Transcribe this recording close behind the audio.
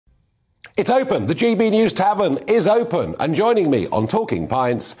It's open. The GBNews Tavern is open. And joining me on Talking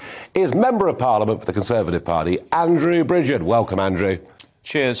Pints is Member of Parliament for the Conservative Party, Andrew Bridgen. Welcome, Andrew.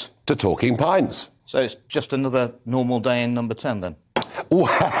 Cheers. To Talking Pints. So it's just another normal day in number 10, then?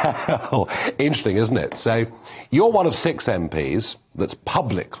 Well, interesting, isn't it? So you're one of 6 MPs that's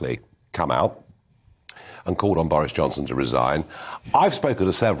publicly come out and called on Boris Johnson to resign. I've spoken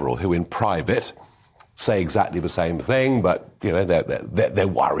to several who, in private, say exactly the same thing, but you know they're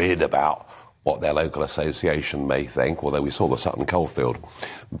worried about what their local association may think. Although we saw the Sutton Coldfield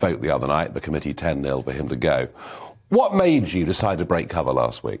vote the other night, the committee 10-0 for him to go. What made you decide to break cover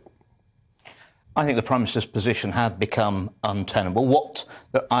last week? I think the Prime Minister's position had become untenable.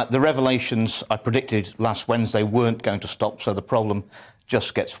 The revelations I predicted last Wednesday weren't going to stop, so the problem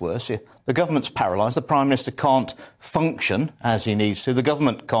just gets worse. The government's paralysed. The Prime Minister can't function as he needs to. The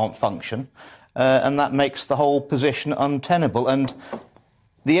government can't function. And that makes the whole position untenable. And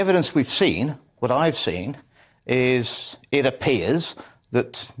the evidence we've seen, what I've seen, is it appears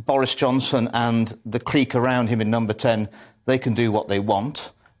that Boris Johnson and the clique around him in number 10, they can do what they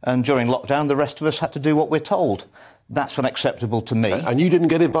want. And during lockdown, the rest of us had to do what we're told. That's unacceptable to me. And you didn't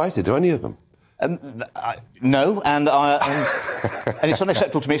get invited to any of them? No, and it's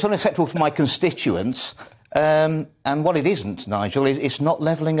unacceptable to me. It's unacceptable for my constituents. And what it isn't, Nigel, is it's not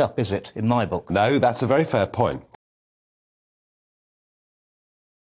levelling up, is it, in my book? No, that's a very fair point.